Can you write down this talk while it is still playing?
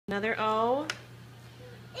Another O.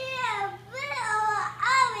 Yeah, big O,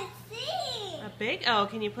 I would see. A big O.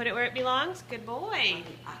 Can you put it where it belongs? Good boy. Like an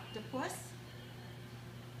octopus.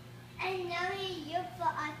 And now we use for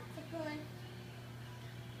octopus.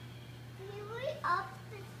 Can we up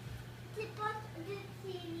the tip of the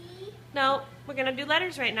TV? No, we're going to do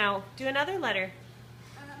letters right now. Do another letter.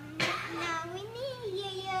 Now we need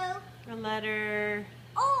yellow. A letter.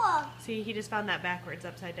 Oh, See, he just found that backwards,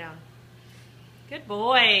 upside down. Good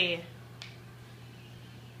boy.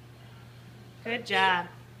 Good job.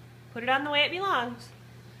 Put it on the way it belongs.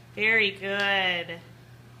 Very good.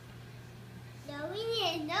 now we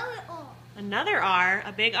need another O. Another R.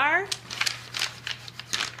 A big R. It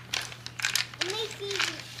makes it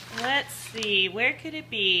easy. Let's see. Where could it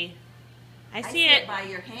be? I see it. by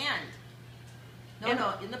your hand. No, In-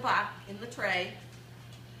 no, in the box, in the tray.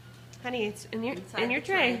 Honey, it's in your Inside the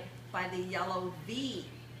tray. By the yellow V.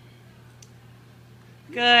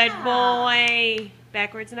 Good Yeah. boy.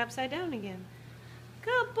 Backwards and upside down again.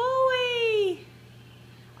 Good boy.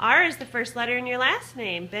 R is the first letter in your last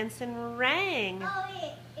name. Benson Rang. Oh,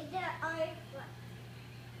 wait. Is that R?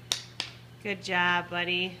 Good job,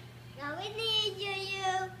 buddy. Now we need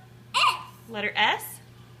yellow S. Letter S.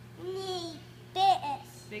 We need big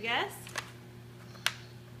S. Big S.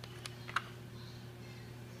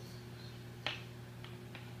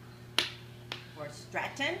 For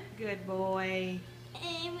Stratton. Good boy.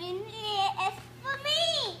 And we need S for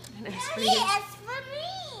me. An S Now for we you. need S for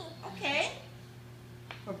me. Okay.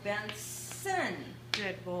 For Benson.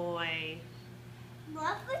 Good boy.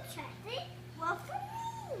 What for Tracy? What for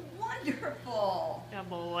me? Wonderful. Good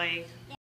boy.